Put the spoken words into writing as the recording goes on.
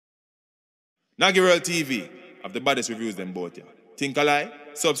Naggy World TV have the baddest reviews them both ya. Think a lie?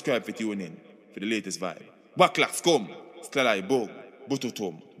 Subscribe for tune in for the latest vibe. Backlash come, Slalai Bog,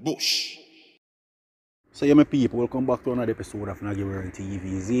 Bututum, Bush. So yeah, my people, welcome back to another episode of Naggy World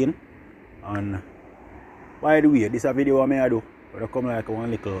TV Zine. And by the way, this is a video I may do, but I come like one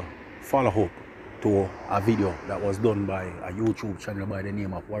little follow-up to a video that was done by a YouTube channel by the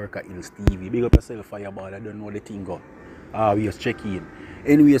name of Warrior Hills TV. Big up yourself, Fireball, I don't know the thing go. We just check in.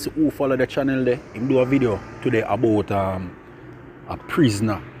 Anyways, who follow the channel there, him do a video today about a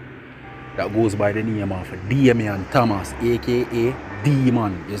prisoner that goes by the name of Damion Thomas, aka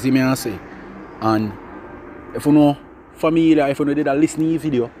Demon. You see me I say? And if you know familiar, if you know did a listening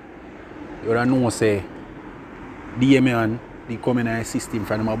video, you would know say Damion they come in a system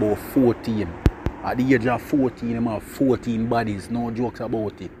from about 14. At the age of 14, he have 14 bodies, no jokes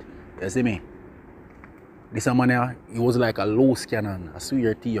about it. You see me? This man here, he was like a loose cannon, I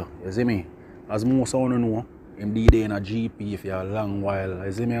swear to you. You see me? As most of you know, him did in a GP for a long while.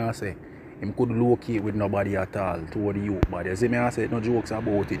 You see me I say? Him could locate with nobody at all toward the youth. But you see me I say? No jokes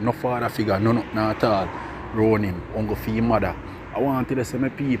about it. No father figure, no nothing at all. Round him, uncle for his mother. I want to say my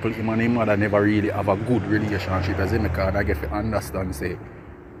people, him and his mother never really have a good relationship. You see me? Because I get to understand say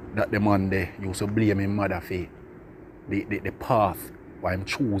that the man there used to blame his mother for the path why him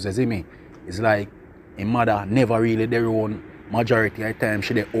choose. You see me? It's like his mother never really their own majority of the time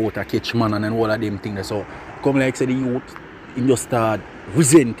she they out to catch man and all of them things. So come like say the youth him just start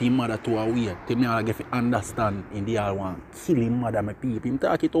resenting his mother to a way. Till me all get to understand in the all want kill his mother my people. Him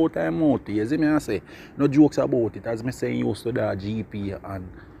talk it all time out. You see me I say? No jokes about it. As me say he used to that GP and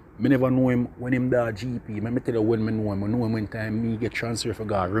I never know him when him that GP. Let me tell you when I know him when time me get transferred for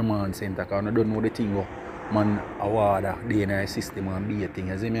God remand center because I don't know the thing go. Man award the in system and be a thing.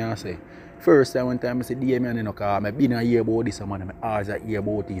 You see me I say? First time one time I say Damion you know because I been a hear about this man. I always hear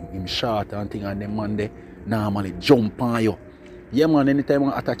about him short and thing and them man they normally jump on you. Yeah man, anytime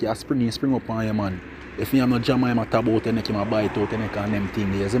I attack you I spring up on you man. If you have no jam I tap out and I bite out and them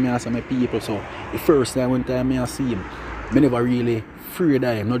thing. You see me I say my people so the first time one time I see him I never really afraid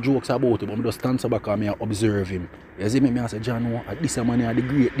of him, no jokes about it, but I just stand back and I observe him. You see me, I say, John, this man is the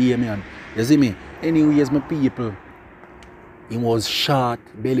great Damion. You see me? Anyways, my people, he was short,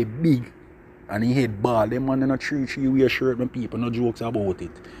 belly big, and he head bald. Them man in a 3 wear shirt, my people, no jokes about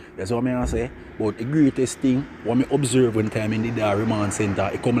it. That's what I say. But the greatest thing, what I observe one time in the remand center,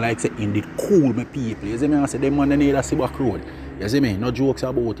 it come like say in the cool, my people. You see me? I say, them man need a see back road. You see me? No jokes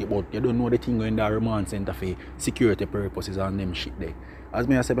about it, but you don't know the thing in the remand center for security purposes and them shit there. As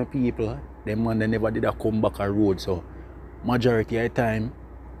me I say, my people, them man they never did a come back a road, so majority of the time,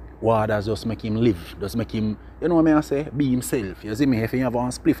 waters just make him live, just make him, you know what I say, be himself. You see me? If he have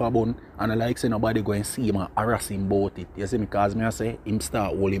one spliff a bun and I like say nobody go and see him and harass him about it. You see me? Because me I say, him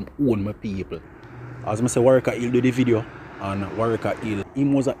start all him own my people. As I say, Warrior Hill do the video, and Warrior Hill,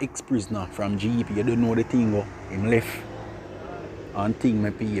 him was an ex-prisoner from GP. You don't know the thing, him left and thing my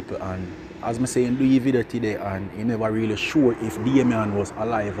people. And as I say, do the video today and he never really sure if Damion was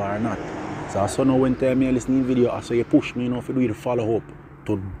alive or not. So I saw now when time I listen to the video, I saw you push me, you know, to do the follow up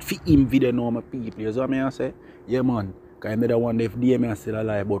to fit him video now my people. You see what I say? Yeah man, because I never wonder if Damion still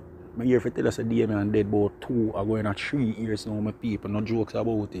alive, but I hear if you tell us that Damion dead about 2 or going on 3 years now my people, no jokes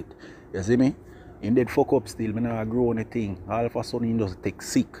about it. You see me? He dead fuck up still, I never grow anything. All of a sudden he just take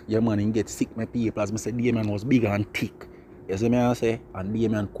sick. Yeah man, he get sick my people. As I say, Damion was big and thick. You see me I say? And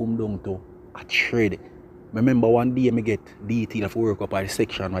Damion come down to a trade. Remember one day I get detail of work up at the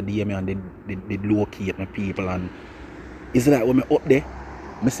section where Damion did locate my people, and it's like when I up there,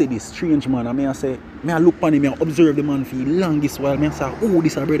 I see this strange man and I say, I look on him, I observe the man for the longest while, I say, oh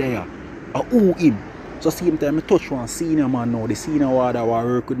this a brother here, oh him. So same time I touch one senior man now, the senior warder who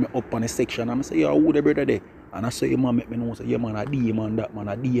work with me up on the section, and I say, yeah, who the brother there? And I say, your man make me know, say, yeah man, a Damion, that man,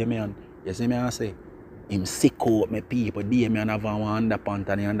 a Damion. You see me I say, him sick out my people, Damion have one underpant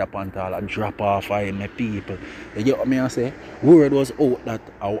and the underpant all a drop off of him, my people. You get what me I say? Word was out that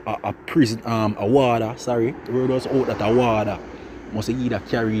a prison, a warder, sorry, word was out that a warder must either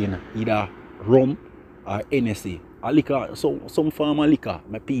carrying either rum or NSC. A liquor, so some form of liquor,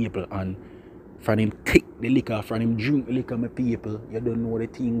 my people, and from him take the liquor, from him drink the liquor, my people, you don't know the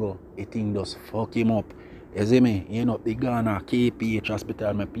thing go, the thing just fuck him up. You see me? You know, the Ghana, KPH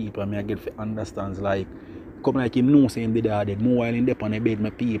hospital, my people, I get to understand like, come like him know say him did that dead. More while in there on the bed,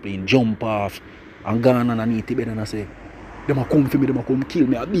 my people, him jump off and gone underneath the bed and I say, them a come for me, them a come kill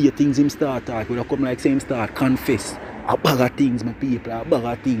me. I be things him start talk, but I come like say him start confess. A bag of things, my people, a bag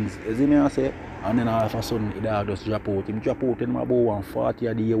of things. You see me I say? And then all of a sudden, the dog just drop out. Him drop out in about 140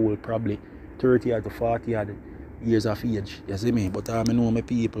 of the year old, probably 30 to 40 years of age. You see me? But I know my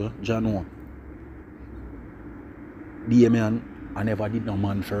people, John know. Damion, I never did no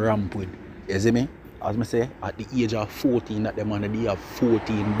man for ramp with. You see me? As I say, at the age of 14, that the man they have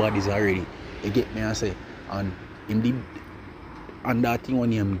 14 bodies already. You get me, I say. And him did, and that thing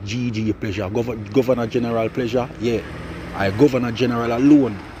on him, GG Pleasure, Governor General Pleasure, yeah. Governor General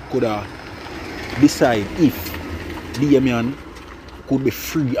alone could decide if Damion could be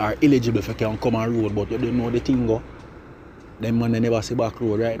free or eligible for can come on road, but you don't know the thing go. Them man they never see back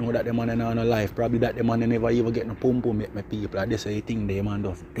road right now that the man they not on life. Probably that the man they never even get no pump make my people. And that's the thing the man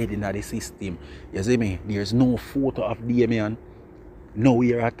does dead in the system. You see me? There's no photo of Damion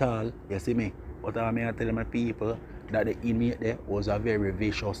nowhere at all. You see me? But I may tell my people that the inmate there was a very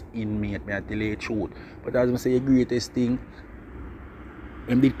vicious inmate. May I tell you the truth. But as I say the greatest thing,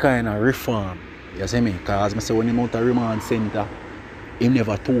 him did kind of reform. You see me? Because I say when him out of remand center, he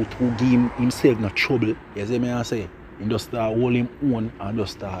never thought who give himself no trouble. You see me? I say. He just start hold him own and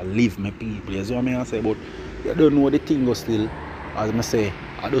just start live my people. You see what I say? But you don't know the thing go still. As I say,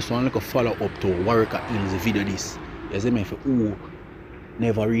 I just want to follow up to Warwick Hills video this. You see me? For who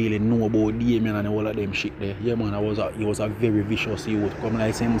never really know about Damion and all of them shit there. Yeah man, he was a very vicious youth. Come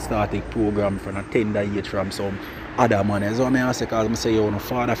like him start a program from a tender age from some other man. You see what I say? Because I say your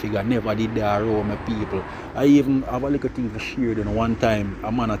father figure never did that around my people. I even have a little thing for share. One time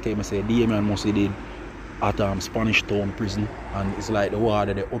a man tell me say Damion must have did at Spanish Town prison, and it's like the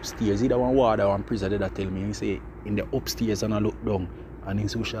warder the upstairs. Either one warder or one prison that tell me, he say in the upstairs and I look down and in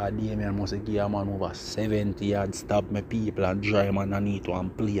social Damion must give a man over 70 yards, stab my people and drive man underneath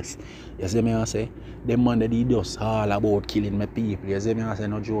one place. You see me I say? Them man they just all about killing my people. You see me I say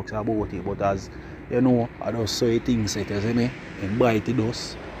no jokes about it, but as you know, I just saw things set, you see me? And bite it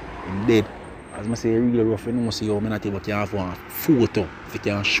dust, and dead. As I say, really rough, you know, see how I can have one photo if it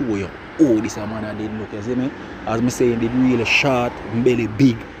can show you oh this man I did look, you see me? As I say, he did really short, belly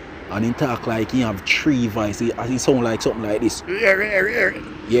big, and he talk like he have 3 voices, as he sound like something like this.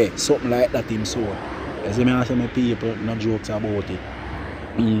 Yeah, something like that him so. You see me, I say my people, no jokes about it.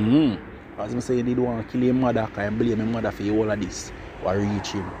 As I say, he did want to kill his mother, because he blame his mother for all of this, or reach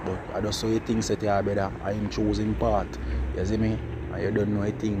him. But I just saw he thinks that he are better, I am choosing part. You see me? And you don't know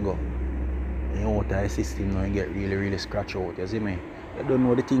a thing go. You out of the system now and get really scratch out, you see me? You don't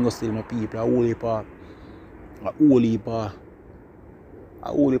know the thing still my people, a whole heap of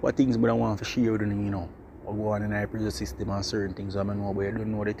things but I want to share with them, you know. I go on in the prison system and certain things I know, but you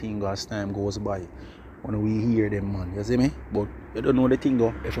don't know the thing as time goes by. When we hear them man, you see me? But you don't know the thing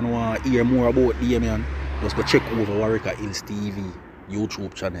though. If you want to hear more about Damion, just go check over Warwick Hills TV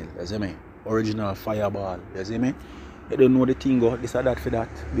YouTube channel, you see me? Original Fireball, you see me? You don't know the thing, go. This or that for that.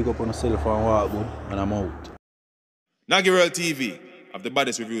 Big up on yourself and walk good. And I'm out. Naggy World TV have the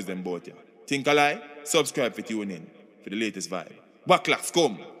baddest reviews them both ya. Think alike, subscribe for tune in for the latest vibe. Backlash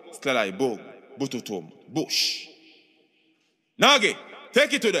come, Slalai Bog, Bututum, Bush. Naggy,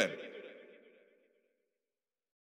 take it to them.